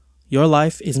Your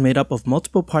life is made up of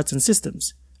multiple parts and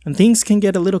systems, and things can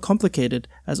get a little complicated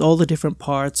as all the different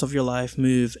parts of your life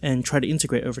move and try to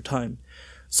integrate over time.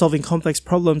 Solving complex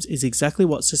problems is exactly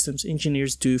what systems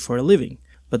engineers do for a living,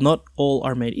 but not all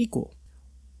are made equal.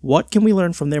 What can we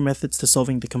learn from their methods to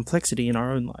solving the complexity in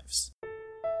our own lives?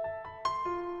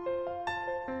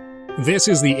 This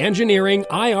is the Engineering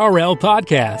IRL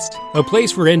Podcast, a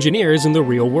place for engineers in the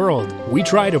real world. We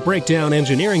try to break down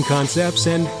engineering concepts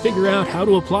and figure out how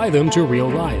to apply them to real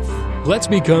life. Let's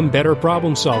become better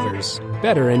problem solvers,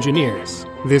 better engineers.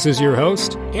 This is your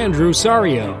host, Andrew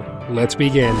Sario. Let's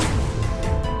begin.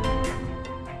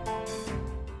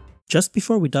 Just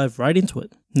before we dive right into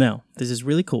it, now, this is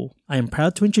really cool. I am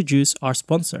proud to introduce our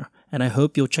sponsor, and I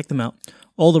hope you'll check them out.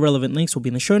 All the relevant links will be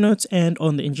in the show notes and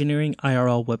on the Engineering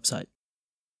IRL website.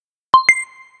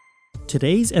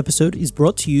 Today's episode is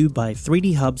brought to you by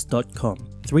 3dhubs.com.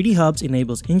 3D Hubs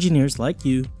enables engineers like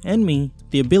you and me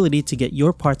the ability to get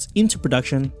your parts into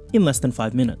production in less than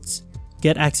 5 minutes.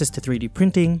 Get access to 3D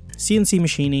printing, CNC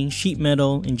machining, sheet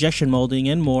metal, injection molding,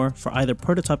 and more for either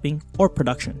prototyping or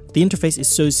production. The interface is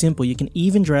so simple you can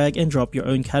even drag and drop your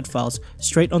own CAD files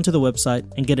straight onto the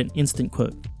website and get an instant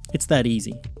quote. It's that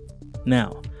easy.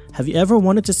 Now, have you ever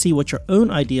wanted to see what your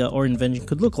own idea or invention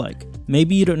could look like?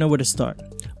 Maybe you don't know where to start.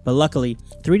 But luckily,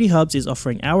 3D Hubs is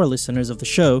offering our listeners of the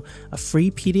show a free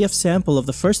PDF sample of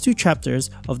the first 2 chapters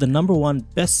of the #1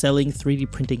 best-selling 3D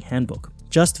printing handbook.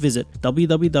 Just visit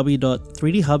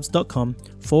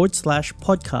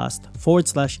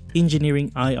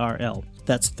www.3dhubs.com/podcast/engineering-IRL.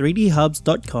 That's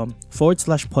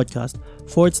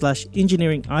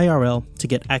 3dhubs.com/podcast/engineering-IRL to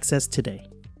get access today.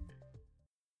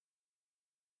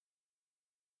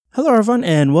 Hello everyone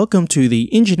and welcome to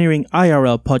the Engineering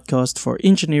IRL podcast for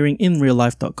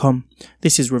engineeringinreallife.com.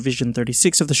 This is revision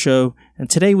 36 of the show, and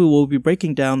today we will be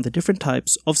breaking down the different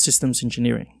types of systems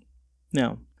engineering.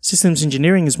 Now, systems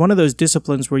engineering is one of those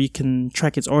disciplines where you can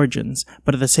track its origins,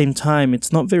 but at the same time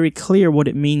it's not very clear what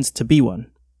it means to be one,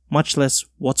 much less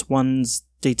what one's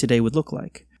day-to-day would look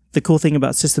like. The cool thing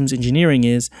about systems engineering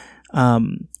is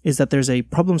that there's a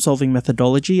problem-solving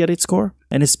methodology at its core,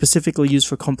 and is specifically used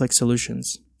for complex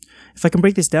solutions. If I can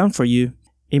break this down for you,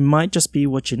 it might just be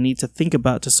what you need to think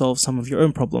about to solve some of your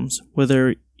own problems,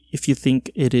 whether if you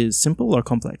think it is simple or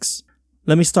complex.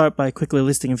 Let me start by quickly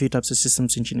listing a few types of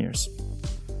systems engineers.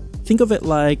 Think of it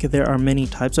like there are many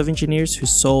types of engineers who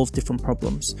solve different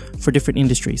problems for different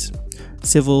industries: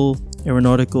 civil,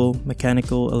 aeronautical,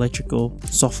 mechanical, electrical,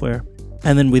 software.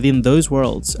 And then within those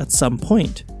worlds, at some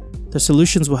point, the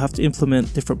solutions will have to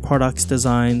implement different products,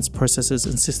 designs, processes,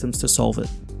 and systems to solve it.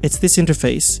 It's this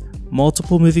interface,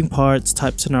 multiple moving parts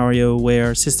type scenario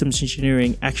where systems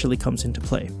engineering actually comes into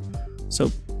play. So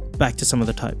back to some of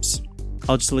the types.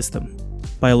 I'll just list them.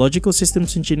 Biological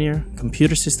systems engineer,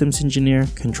 computer systems engineer,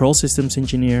 control systems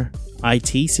engineer,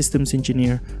 IT systems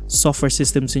engineer, software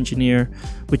systems engineer,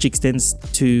 which extends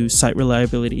to site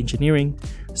reliability engineering,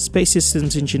 space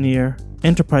systems engineer,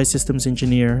 enterprise systems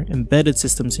engineer, embedded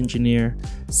systems engineer,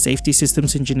 safety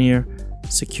systems engineer,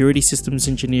 security systems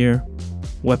engineer,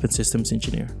 weapon systems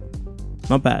engineer.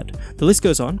 Not bad. The list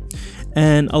goes on,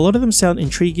 and a lot of them sound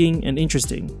intriguing and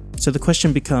interesting. So the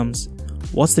question becomes,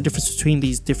 what's the difference between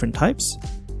these different types?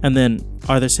 And then,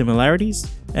 are there similarities?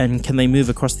 And can they move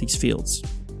across these fields?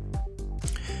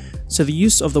 So the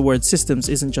use of the word systems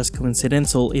isn't just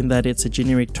coincidental in that it's a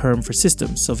generic term for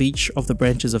systems of each of the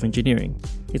branches of engineering.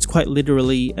 It's quite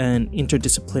literally an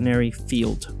interdisciplinary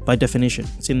field, by definition.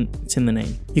 It's in the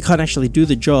name. You can't actually do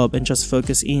the job and just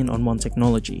focus in on one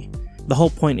technology. The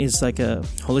whole point is like a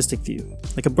holistic view,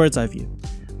 like a bird's eye view.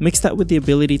 Mix that with the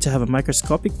ability to have a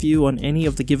microscopic view on any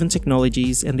of the given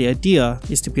technologies, and the idea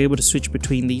is to be able to switch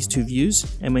between these two views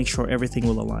and make sure everything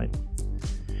will align.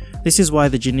 This is why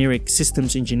the generic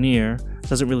systems engineer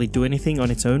doesn't really do anything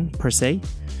on its own, per se.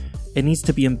 It needs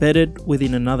to be embedded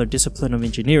within another discipline of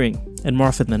engineering, and more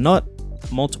often than not,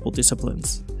 multiple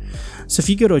disciplines. So if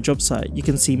you go to a job site, you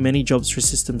can see many jobs for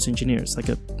systems engineers, like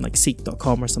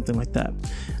Seek.com or something like that.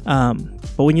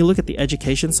 But when you look at the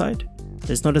education side,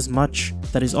 there's not as much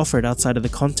that is offered outside of the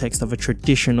context of a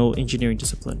traditional engineering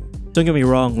discipline. Don't get me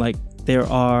wrong, they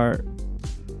are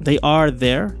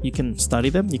there, you can study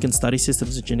them, you can study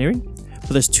systems engineering, but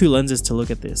there's 2 lenses to look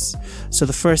at this. So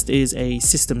the first is a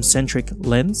system-centric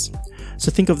lens. So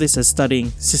think of this as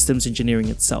studying systems engineering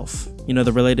itself,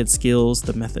 the related skills,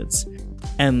 the methods.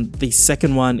 And the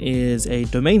second one is a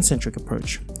domain-centric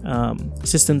approach,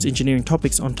 systems engineering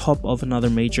topics on top of another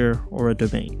major or a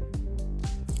domain.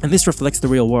 And this reflects the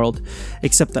real world,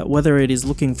 except that whether it is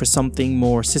looking for something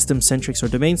more system-centric or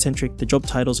domain-centric, the job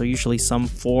titles are usually some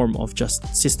form of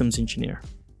just systems engineer.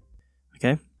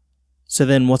 Okay? So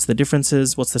then what's the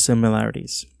differences? What's the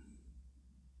similarities?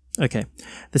 Okay,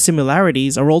 the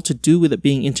similarities are all to do with it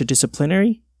being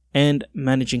interdisciplinary and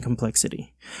managing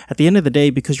complexity. At the end of the day,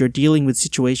 because you're dealing with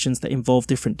situations that involve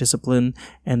different discipline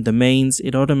and domains,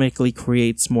 it automatically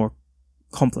creates more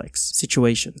complex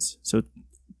situations. So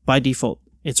by default,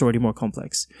 it's already more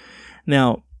complex.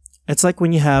 Now, it's like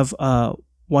when you have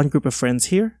one group of friends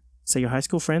here, say your high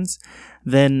school friends,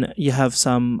 then you have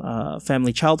some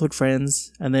family childhood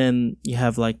friends, and then you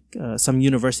have like some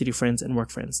university friends and work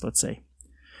friends, let's say.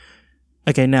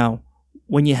 Okay, now,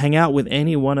 when you hang out with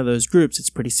any one of those groups, it's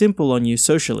pretty simple on you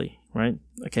socially, right?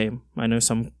 Okay, I know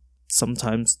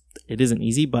sometimes it isn't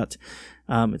easy, but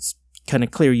it's kind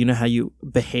of clear you know how you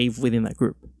behave within that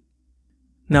group.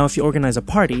 Now, if you organize a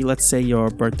party, let's say your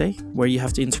birthday, where you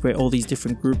have to integrate all these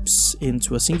different groups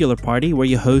into a singular party, where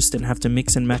you host and have to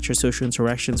mix and match your social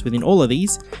interactions within all of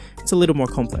these, it's a little more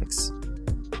complex.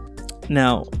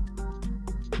 Now,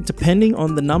 depending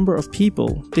on the number of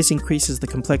people, this increases the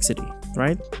complexity,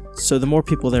 right? So the more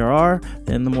people there are,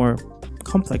 then the more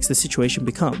complex the situation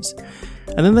becomes.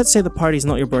 And then let's say the party is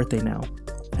not your birthday now,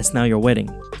 it's now your wedding.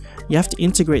 You have to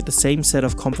integrate the same set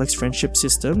of complex friendship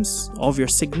systems of your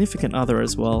significant other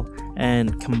as well,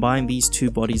 and combine these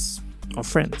two bodies of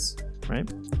friends, right?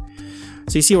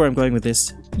 So you see where I'm going with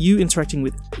this. You interacting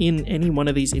within any one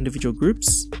of these individual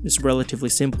groups is relatively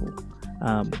simple,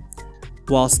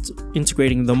 whilst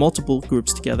integrating the multiple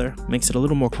groups together makes it a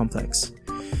little more complex.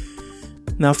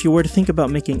 Now, if you were to think about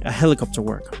making a helicopter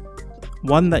work,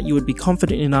 one that you would be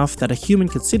confident enough that a human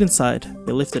could sit inside,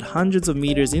 be lifted hundreds of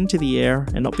meters into the air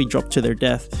and not be dropped to their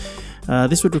death,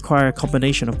 this would require a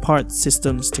combination of parts,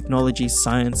 systems, technologies,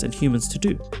 science, and humans to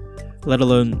do, let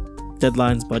alone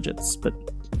deadlines, budgets, but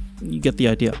you get the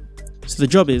idea. So the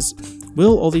job is,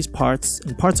 will all these parts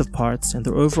and parts of parts and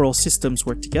their overall systems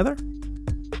work together?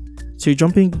 So you're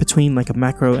jumping between like a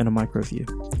macro and a micro view.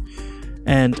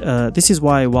 And this is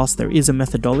why, whilst there is a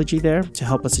methodology there to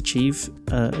help us achieve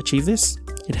this,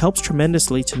 it helps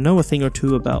tremendously to know a thing or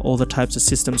two about all the types of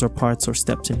systems or parts or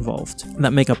steps involved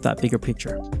that make up that bigger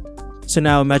picture. So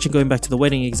now imagine going back to the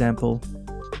wedding example,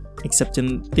 except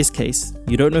in this case,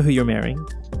 you don't know who you're marrying,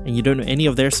 and you don't know any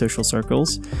of their social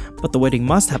circles, but the wedding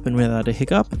must happen without a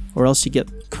hiccup, or else you get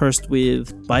cursed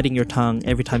with biting your tongue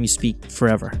every time you speak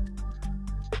forever.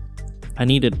 I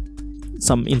needed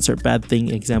some insert bad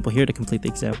thing example here to complete the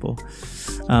example.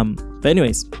 But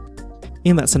anyways,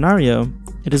 in that scenario,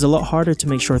 it is a lot harder to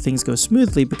make sure things go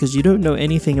smoothly because you don't know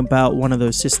anything about one of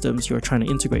those systems you're trying to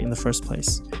integrate in the first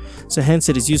place. So hence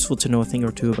it is useful to know a thing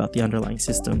or two about the underlying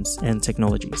systems and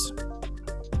technologies.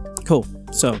 Cool.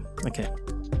 So, okay.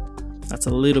 That's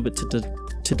a little bit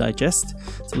to digest.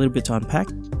 It's a little bit to unpack.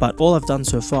 But all I've done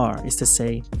so far is to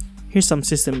say, here's some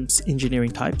systems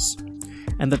engineering types,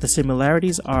 and that the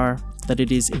similarities are that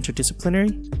it is interdisciplinary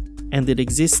and it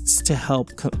exists to help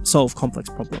solve complex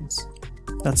problems.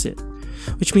 That's it.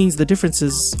 Which means the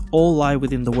differences all lie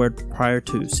within the word prior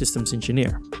to systems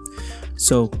engineer.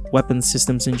 So weapons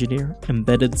systems engineer,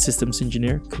 embedded systems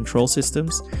engineer, control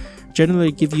systems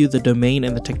generally give you the domain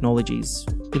and the technologies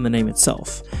in the name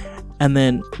itself. And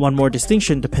then one more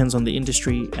distinction depends on the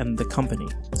industry and the company.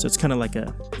 So it's kind of like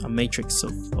a matrix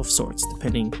of sorts,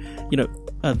 depending,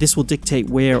 this will dictate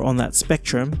where on that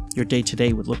spectrum your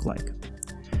day-to-day would look like.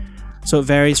 So it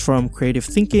varies from creative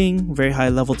thinking, very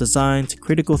high-level design, to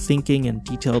critical thinking and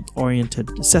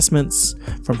detailed-oriented assessments,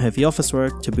 from heavy office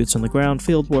work to boots-on-the-ground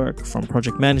field work, from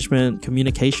project management,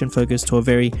 communication focus to a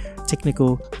very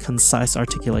technical, concise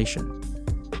articulation.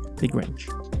 Big range.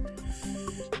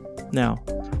 Now,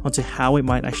 onto how it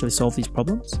might actually solve these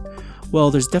problems. Well,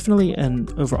 there's definitely an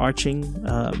overarching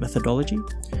methodology,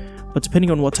 but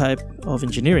depending on what type of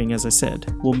engineering, as I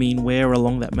said, will mean where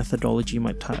along that methodology you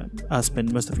might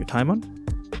spend most of your time on.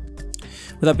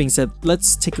 With that being said,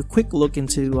 let's take a quick look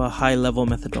into a high-level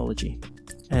methodology.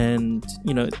 And,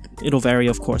 it'll vary,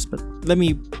 of course, but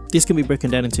this can be broken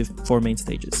down into 4 main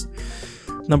stages.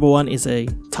 Number 1 is a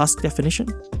task definition.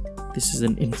 This is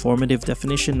an informative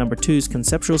definition. Number 2 is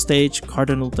conceptual stage,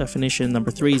 cardinal definition.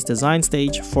 Number 3 is design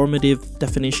stage, formative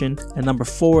definition. And number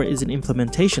 4 is an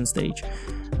implementation stage,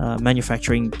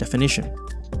 manufacturing definition.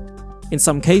 In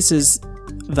some cases,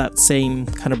 that same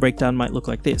kind of breakdown might look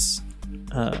like this.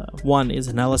 1 is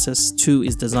analysis, 2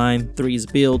 is design, 3 is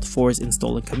build, 4 is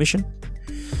install and commission.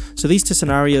 So these 2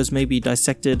 scenarios may be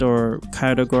dissected or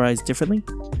categorized differently.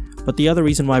 But the other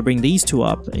reason why I bring these 2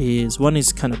 up is one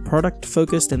is kind of product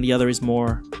focused and the other is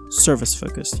more service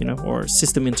focused, or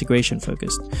system integration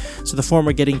focused. So the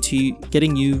former getting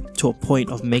you to a point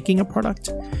of making a product,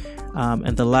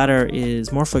 and the latter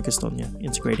is more focused on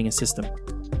integrating a system.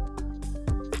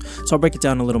 So So I'll break it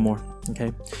down a little more,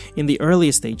 okay? In the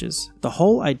earlier stages, the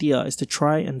whole idea is to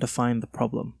try and define the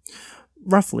problem,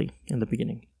 roughly in the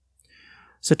beginning.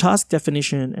 So task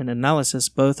definition and analysis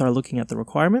both are looking at the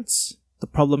requirements, the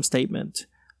problem statement,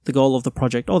 the goal of the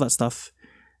project, all that stuff,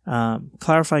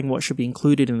 clarifying what should be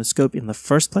included in the scope in the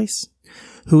first place,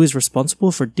 who is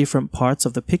responsible for different parts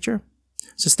of the picture.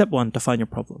 So step 1, define your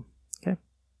problem, okay?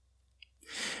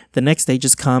 The next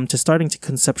stages come to starting to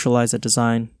conceptualize a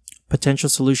design, potential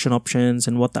solution options,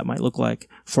 and what that might look like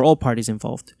for all parties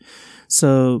involved.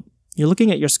 So you're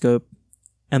looking at your scope,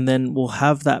 and then we'll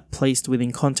have that placed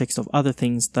within context of other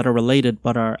things that are related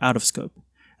but are out of scope.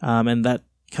 And that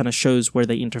kind of shows where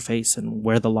they interface and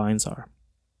where the lines are.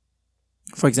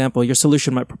 For example, your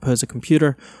solution might propose a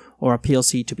computer or a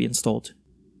PLC to be installed.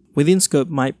 Within scope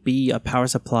might be a power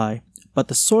supply, but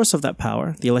the source of that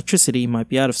power, the electricity, might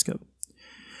be out of scope.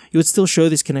 You would still show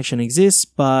this connection exists,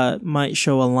 but might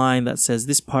show a line that says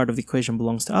this part of the equation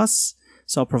belongs to us,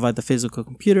 so I'll provide the physical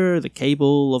computer, the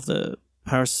cable of the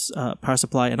power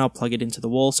supply, and I'll plug it into the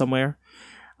wall somewhere.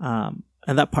 And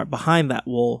that part behind that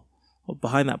wall, or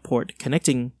behind that port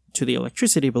connecting to the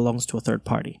electricity, belongs to a third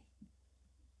party.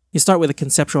 You start with a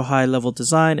conceptual high-level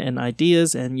design and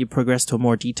ideas, and you progress to a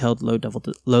more detailed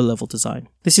low-level design.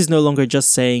 This is no longer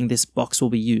just saying this box will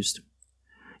be used.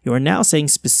 You are now saying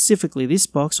specifically this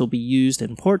box will be used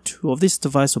and port 2 of this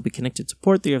device will be connected to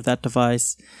port 3 of that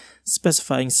device,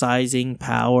 specifying sizing,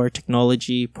 power,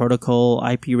 technology, protocol,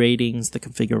 IP ratings, the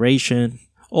configuration,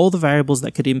 all the variables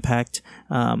that could impact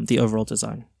the overall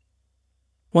design.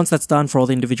 Once that's done for all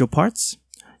the individual parts,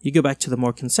 you go back to the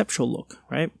more conceptual look,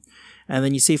 right? And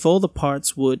then you see if all the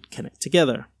parts would connect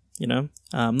together,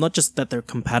 not just that they're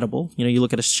compatible. You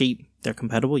look at a sheet, they're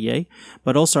compatible, yay.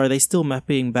 But also, are they still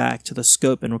mapping back to the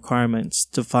scope and requirements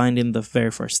defined in the very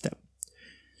first step?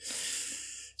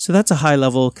 So that's a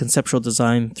high-level conceptual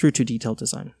design through to detailed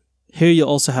design. Here you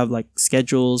also have like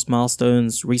schedules,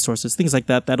 milestones, resources, things like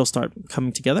that. That'll start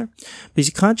coming together. But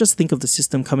you can't just think of the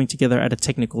system coming together at a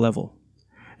technical level.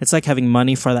 It's like having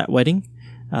money for that wedding,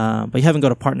 but you haven't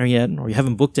got a partner yet, or you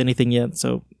haven't booked anything yet.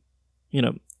 So,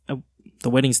 the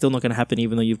wedding's still not going to happen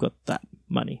even though you've got that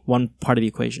money, one part of the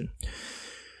equation.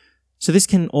 So this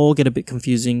can all get a bit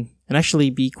confusing and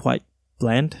actually be quite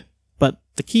bland. But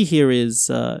the key here is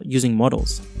using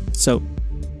models. So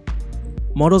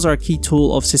models are a key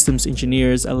tool of systems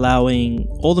engineers, allowing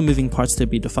all the moving parts to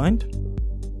be defined,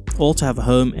 all to have a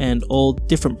home, and all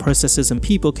different processes and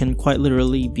people can quite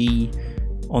literally be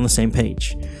on the same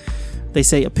page. They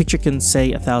say a picture can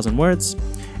say 1,000 words.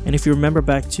 And if you remember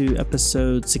back to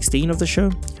episode 16 of the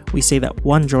show, we say that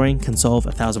one drawing can solve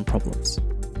 1,000 problems.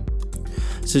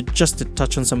 So just to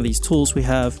touch on some of these tools, we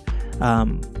have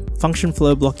function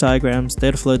flow block diagrams,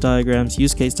 data flow diagrams,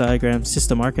 use case diagrams,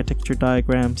 system architecture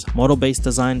diagrams, model-based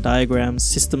design diagrams,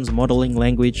 systems modeling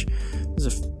language.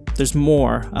 There's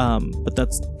more, but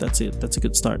that's it. That's a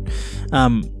good start.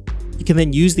 You can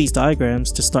then use these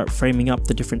diagrams to start framing up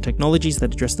the different technologies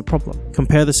that address the problem,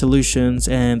 compare the solutions,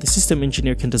 and the system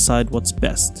engineer can decide what's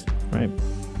best, right?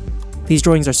 These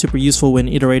drawings are super useful when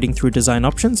iterating through design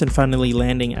options and finally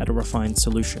landing at a refined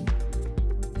solution.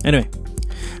 Anyway,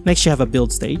 next you have a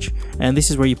build stage, and this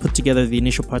is where you put together the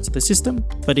initial parts of the system,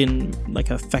 but in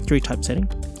like a factory type setting.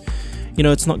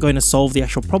 It's not going to solve the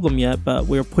actual problem yet, but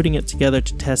we're putting it together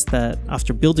to test that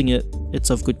after building it,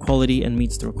 it's of good quality and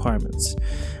meets the requirements.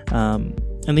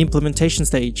 And the implementation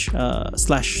stage /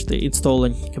 the install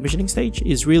and commissioning stage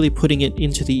is really putting it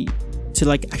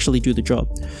to actually do the job.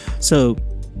 So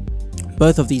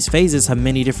both of these phases have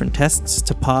many different tests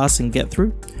to pass and get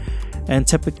through, and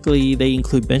typically they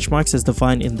include benchmarks as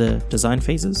defined in the design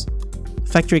phases,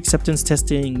 factory acceptance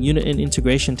testing, unit and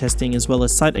integration testing, as well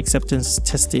as site acceptance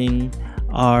testing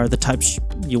are the types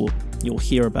you'll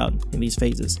hear about in these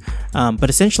phases. But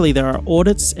essentially there are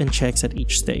audits and checks at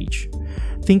each stage.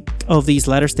 Think of these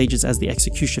latter stages as the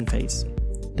execution phase,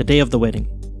 the day of the wedding,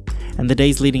 and the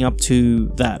days leading up to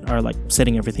that are like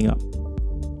setting everything up.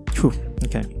 Whew,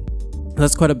 okay.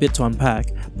 That's quite a bit to unpack,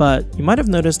 but you might have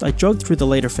noticed I jogged through the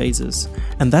later phases,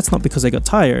 and that's not because I got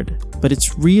tired, but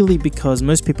it's really because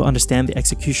most people understand the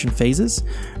execution phases,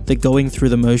 the going through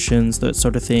the motions, that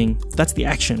sort of thing. That's the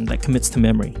action that commits to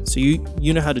memory. So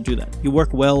you know how to do that. You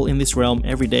work well in this realm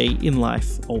every day, in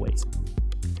life, always.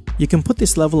 You can put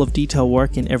this level of detail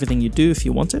work in everything you do if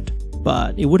you want it,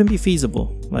 but it wouldn't be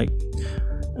feasible.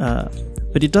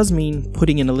 But it does mean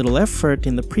putting in a little effort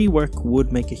in the pre-work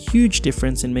would make a huge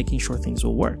difference in making sure things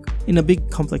will work. In a big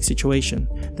complex situation,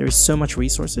 there is so much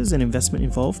resources and investment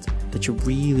involved that you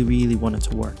really, really want it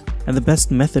to work. And the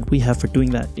best method we have for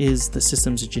doing that is the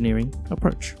systems engineering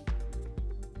approach.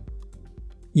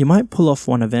 You might pull off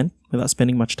one event without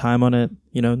spending much time on it?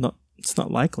 It's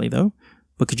not likely though.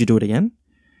 But could you do it again?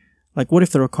 Like, what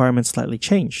if the requirements slightly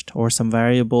changed, or some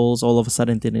variables all of a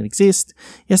sudden didn't exist?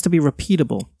 It has to be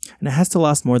repeatable, and it has to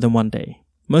last more than one day.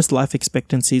 Most life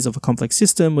expectancies of a complex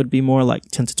system would be more like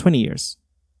 10 to 20 years.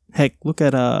 Heck, look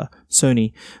at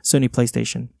Sony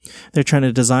PlayStation. They're trying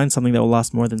to design something that will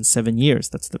last more than 7 years.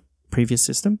 That's the previous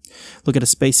system. Look at a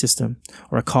space system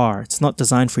or a car. It's not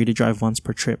designed for you to drive once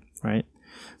per trip, right?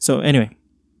 So anyway,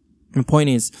 the point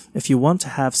is, if you want to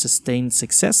have sustained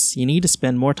success, you need to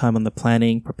spend more time on the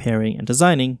planning, preparing, and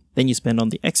designing than you spend on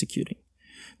the executing.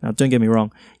 Now, don't get me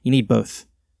wrong, you need both.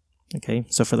 Okay,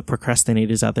 so for the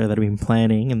procrastinators out there that have been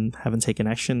planning and haven't taken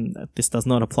action, this does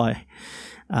not apply.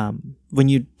 When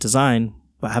you design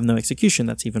but have no execution,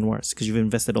 that's even worse because you've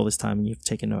invested all this time and you've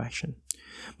taken no action.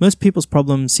 Most people's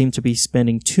problems seem to be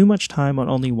spending too much time on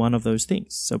only one of those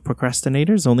things. So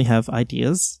procrastinators only have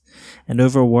ideas, and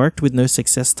overworked with no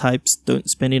success types don't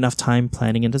spend enough time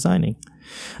planning and designing.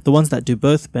 The ones that do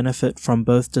both benefit from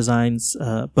both designs,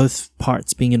 both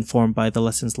parts being informed by the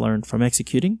lessons learned from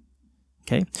executing.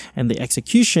 Okay, and the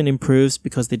execution improves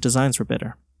because the designs were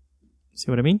better. See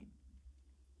what I mean?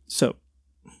 So,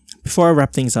 before I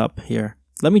wrap things up here,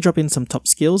 let me drop in some top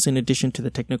skills in addition to the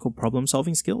technical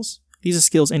problem-solving skills. These are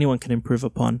skills anyone can improve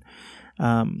upon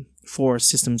for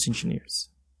systems engineers.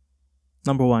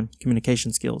 Number 1,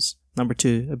 communication skills. Number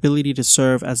 2, ability to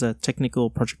serve as a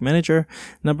technical project manager.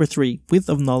 Number 3, width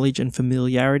of knowledge and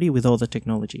familiarity with all the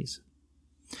technologies.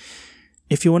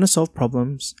 If you want to solve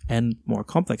problems, and more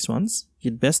complex ones,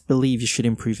 you'd best believe you should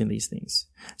improve in these things,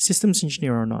 systems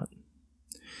engineer or not.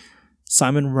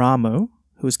 Simon Ramo,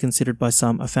 who is considered by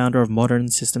some a founder of modern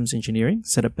systems engineering,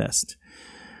 said it best.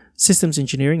 Systems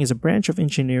engineering is a branch of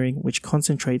engineering which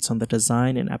concentrates on the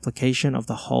design and application of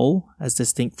the whole as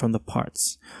distinct from the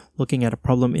parts, looking at a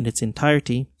problem in its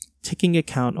entirety, taking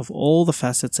account of all the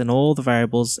facets and all the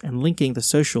variables, and linking the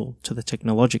social to the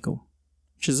technological,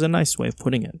 which is a nice way of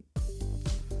putting it.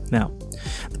 Now,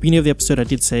 at the beginning of the episode, I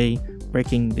did say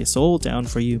breaking this all down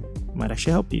for you might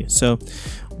actually help you. So,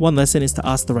 one lesson is to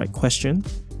ask the right question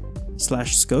 /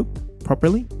 scope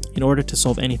properly in order to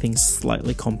solve anything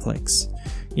slightly complex.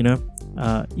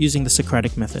 Using the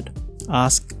Socratic method.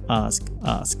 Ask, ask,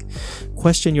 ask.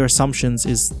 Question your assumptions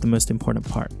is the most important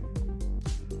part.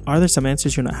 Are there some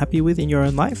answers you're not happy with in your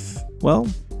own life? Well,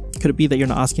 could it be that you're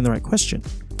not asking the right question?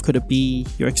 Could it be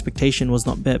your expectation was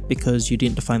not met because you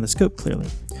didn't define the scope clearly?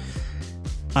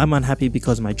 I'm unhappy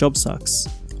because my job sucks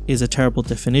is a terrible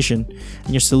definition,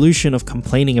 and your solution of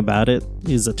complaining about it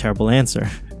is a terrible answer.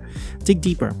 Dig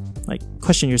deeper.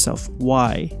 Question yourself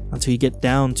why until you get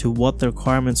down to what the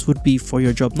requirements would be for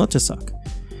your job not to suck.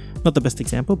 Not the best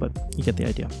example, but you get the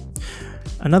idea.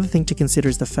 Another thing to consider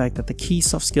is the fact that the key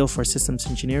soft skill for a systems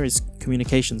engineer is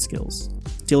communication skills.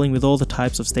 Dealing with all the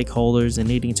types of stakeholders and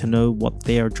needing to know what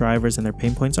their drivers and their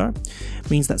pain points are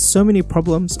means that so many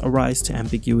problems arise to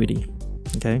ambiguity.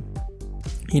 Okay?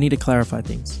 You need to clarify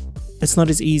things. It's not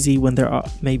as easy when there are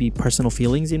maybe personal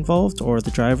feelings involved or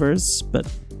the drivers,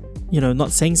 but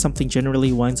not saying something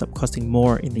generally winds up costing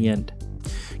more in the end.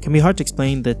 It can be hard to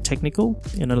explain the technical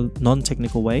in a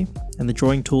non-technical way, and the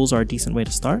drawing tools are a decent way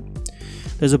to start.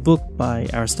 There's a book by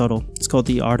Aristotle, it's called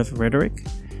The Art of Rhetoric,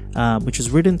 which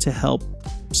was written to help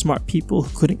smart people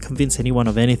who couldn't convince anyone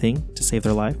of anything to save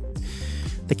their life.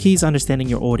 The key is understanding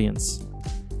your audience.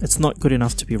 It's not good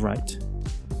enough to be right.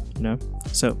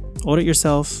 So audit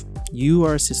yourself. You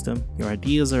are a system, your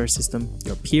ideas are a system,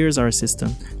 your peers are a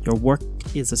system, your work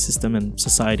is a system, and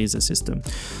society is a system.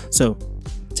 So,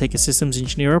 take a systems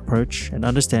engineer approach and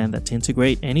understand that to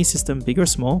integrate any system, big or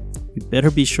small, you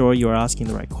better be sure you are asking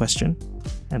the right question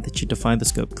and that you define the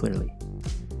scope clearly.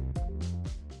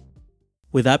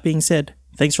 With that being said,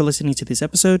 thanks for listening to this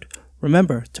episode.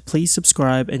 Remember to please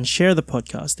subscribe and share the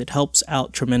podcast. It helps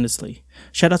out tremendously.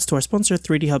 Shoutouts to our sponsor,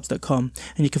 3dhubs.com,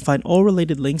 and you can find all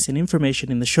related links and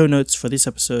information in the show notes for this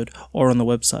episode or on the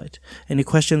website. Any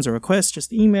questions or requests,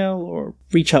 just email or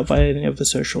reach out via any of the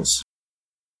socials.